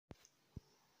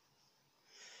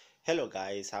Hello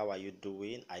guys, how are you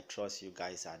doing? I trust you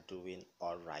guys are doing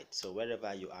all right. So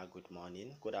wherever you are, good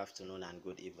morning, good afternoon and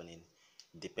good evening,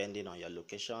 depending on your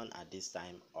location at this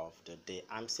time of the day.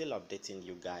 I'm still updating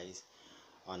you guys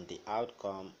on the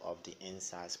outcome of the ญ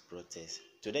dSARs protest.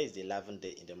 Today is the 11th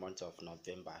day in the month of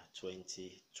November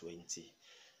 2020.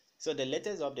 So the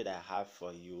latest update I have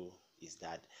for you is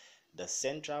that the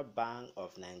Central Bank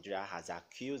of Nigeria has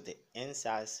accused the ญ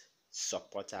dSARs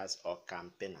supporters or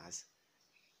campaigners,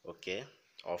 okay,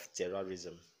 of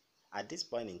terrorism. At this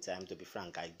point in time, to be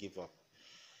frank, I give up.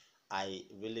 I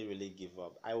really give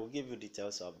up. I will give you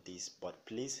details of this, but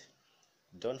please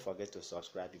don't forget to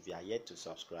subscribe. If you are yet to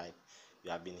subscribe,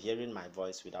 you have been hearing my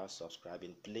voice without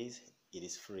subscribing, please, it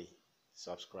is free.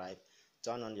 Subscribe,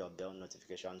 turn on your bell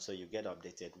notification so you get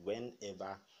updated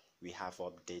whenever we have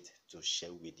update to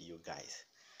share with you guys.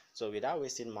 So without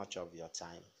wasting much of your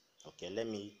time, okay, let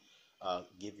me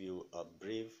give you a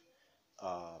brief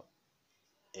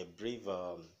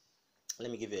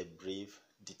let me give you a brief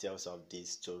details of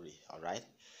this story. All right,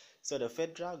 so the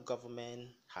federal government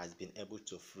has been able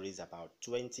to freeze about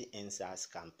 20 ญdSARs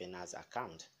campaigners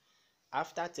account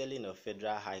after telling a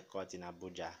federal high court in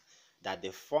Abuja that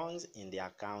the funds in the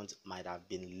account might have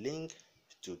been linked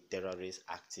to terrorist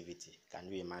activity.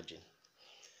 Can you imagine?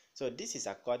 So this is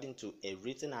according to a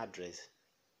written address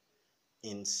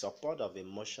in support of a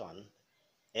motion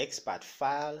expert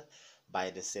filed by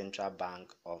the Central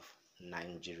Bank of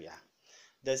Nigeria.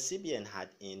 The CBN had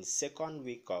in second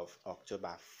week of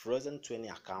October frozen 20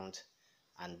 accounts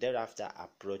and thereafter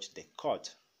approached the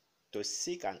court to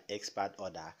seek an expert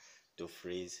order to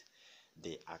freeze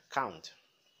the account.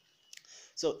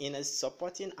 So in a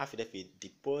supporting affidavit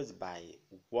deposed by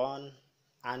one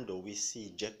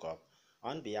Andowisi Jacob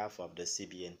on behalf of the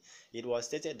CBN, it was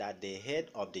stated that the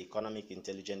head of the Economic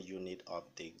Intelligence Unit of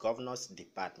the Governor's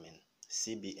Department,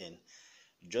 CBN,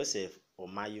 Joseph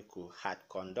Omayuku, had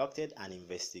conducted an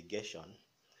investigation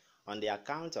on the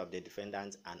account of the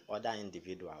defendants and other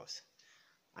individuals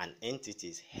and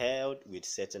entities held with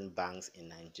certain banks in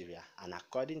Nigeria. And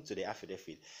according to the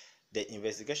affidavit, the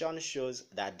investigation shows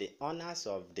that the owners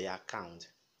of the account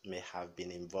may have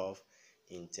been involved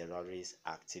in terrorist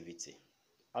activity.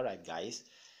 All right, guys,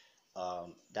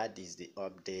 that is the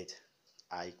update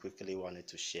I quickly wanted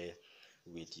to share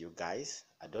with you guys.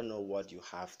 I don't know what you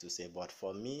have to say, but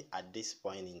for me at this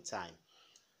point in time,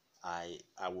 I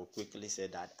will quickly say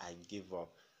that I give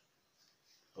up.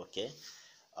 Okay,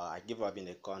 I give up in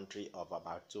a country of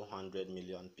about 200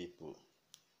 million people.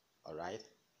 All right,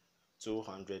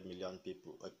 200 million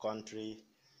people, a country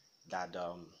that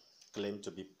claim to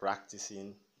be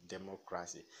practicing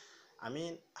democracy. I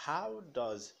mean, how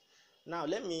does now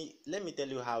let me tell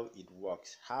you how it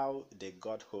works, how they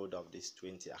got hold of this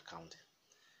 20 account.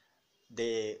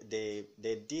 They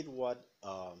did what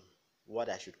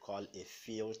I should call a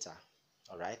filter.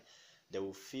 All right, they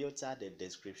will filter the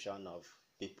description of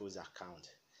people's account.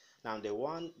 Now the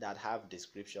one that have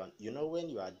description, you know, when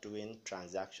you are doing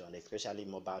transaction, especially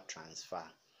mobile transfer,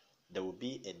 there will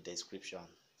be a description,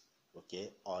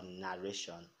 okay, or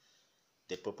narration,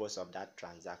 the purpose of that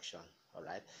transaction. All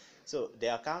right, so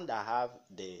the account that have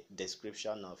the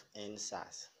description of ญ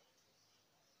dSARs,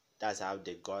 that's how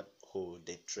they got hold,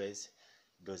 they trace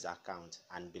those accounts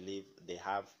and believe they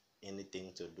have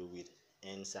anything to do with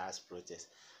ญdSARs protest.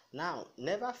 Now,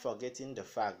 never forgetting the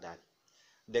fact that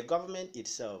the government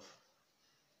itself,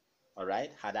 all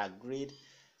right, had agreed,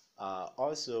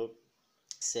 also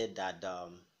said that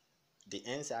the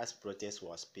ญdSARs protest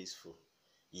was peaceful.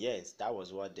 Yes, that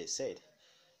was what they said.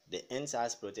 The ญ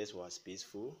dSARs protest was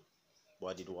peaceful,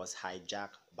 but it was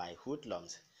hijacked by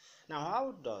hoodlums. Now,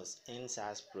 how does ญ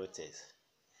dSARs protest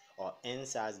or ญ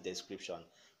dSARs description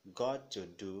got to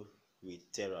do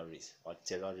with terrorists or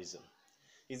terrorism?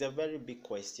 It's a very big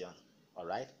question. All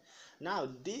right, now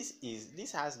this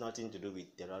has nothing to do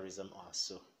with terrorism or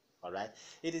so. All right,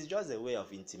 it is just a way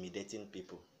of intimidating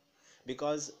people,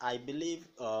 because I believe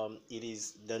it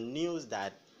is the news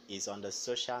that is on the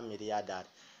social media that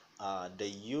the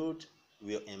youth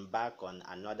will embark on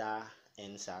another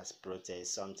ญdSARs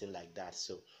protest, something like that.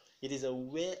 So it is a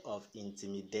way of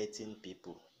intimidating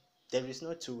people. There is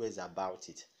no two ways about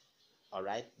it. All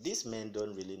right, these men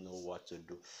don't really know what to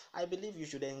do. I believe you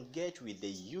should engage with the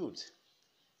youth.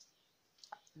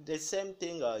 The same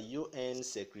thing UN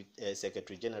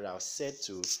Secretary General said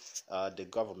to the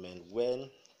government when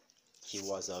he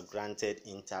was granted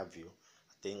interview,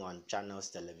 I think on Channels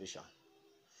Television.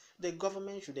 The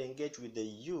government should engage with the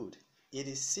youth. It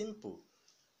is simple.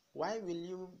 Why will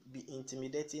you be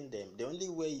intimidating them? The only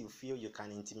way you feel you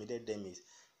can intimidate them is,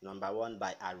 number one,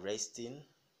 by arresting.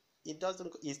 It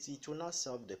will not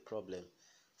solve the problem.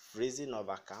 freezing of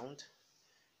account,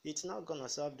 it's not gonna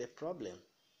solve the problem.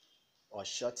 Or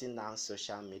shutting down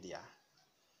social media.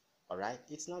 All right,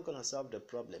 it's not gonna solve the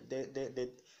problem.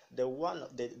 The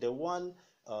one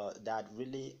that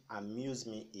really amused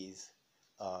me is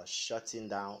shutting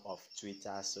down of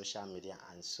Twitter, social media,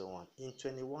 and so on in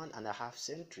 21.5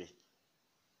 century.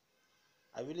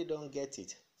 I really don't get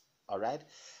it. All right,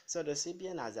 so the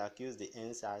CBN has accused the ญ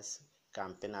dSARs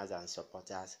campaigners and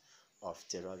supporters of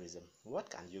terrorism. What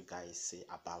can you guys say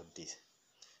about this?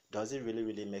 Does it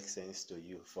really make sense to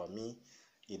you? For me,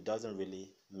 it doesn't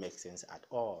really make sense at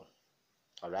all.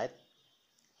 All right,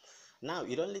 now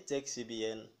it only takes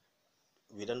CBN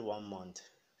within 1 month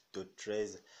to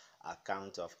trace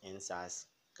account of ญdSARs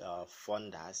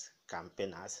funders,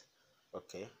 campaigners.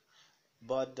 Okay,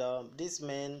 but these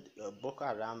men, Boko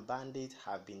Haram bandits,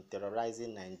 have been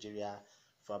terrorizing Nigeria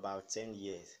for about 10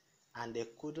 years, and they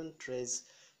couldn't trace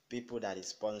people that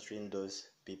is sponsoring those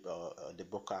people, the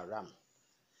Boko Haram.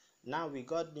 Now we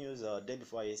got news day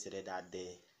before yesterday that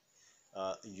the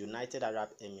United Arab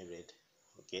Emirates,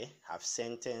 okay, have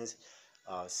sentenced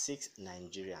 6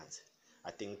 Nigerians.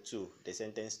 I think 2. They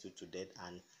sentenced 2 to death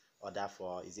and other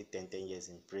for 10 years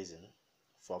in prison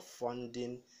for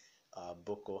funding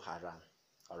Boko Haram.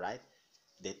 All right,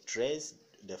 they traced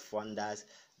the funders,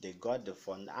 they got the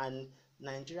fund, and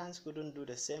Nigerians couldn't do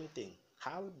the same thing.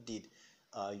 How did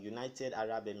United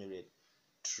Arab Emirates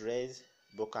trace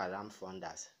Boko Haram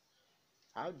funders?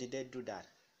 How did they do that?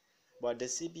 But the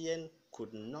CBN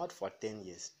could not for 10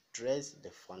 years trace the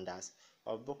funders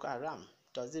of Boko Haram.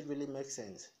 Does it really make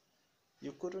sense?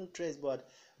 You couldn't trace, but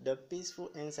the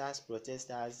peaceful ญdSARs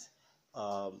protesters,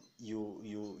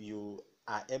 you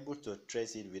are able to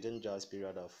trace it within just a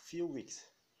period of few weeks,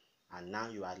 and now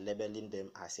you are labeling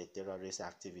them as a terrorist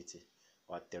activity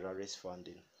or terrorist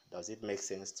funding. Does it make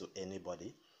sense to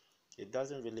anybody? It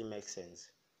doesn't really make sense.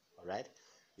 All right,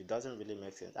 it doesn't really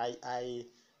make sense. I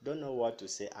don't know what to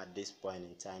say at this point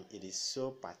in time. It is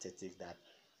so pathetic that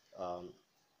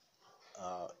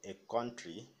a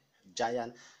country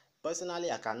giant.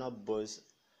 Personally, I cannot boast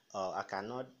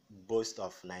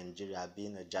of Nigeria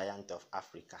being a giant of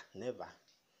Africa. Never.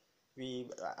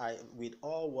 With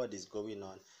all what is going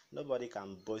on, nobody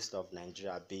can boast of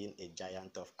Nigeria being a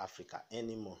giant of Africa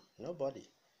anymore. Nobody.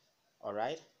 All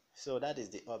right, so that is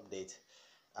the update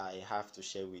I have to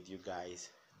share with you guys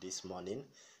this morning.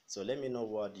 So let me know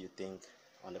what you think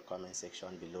on the comment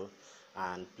section below,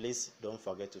 and please don't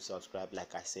forget to subscribe.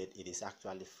 Like I said, it is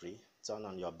actually free. Turn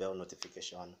on your bell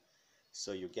notification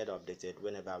so you get updated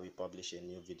whenever we publish a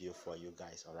new video for you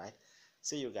guys. All right,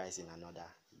 see you guys in another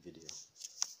video.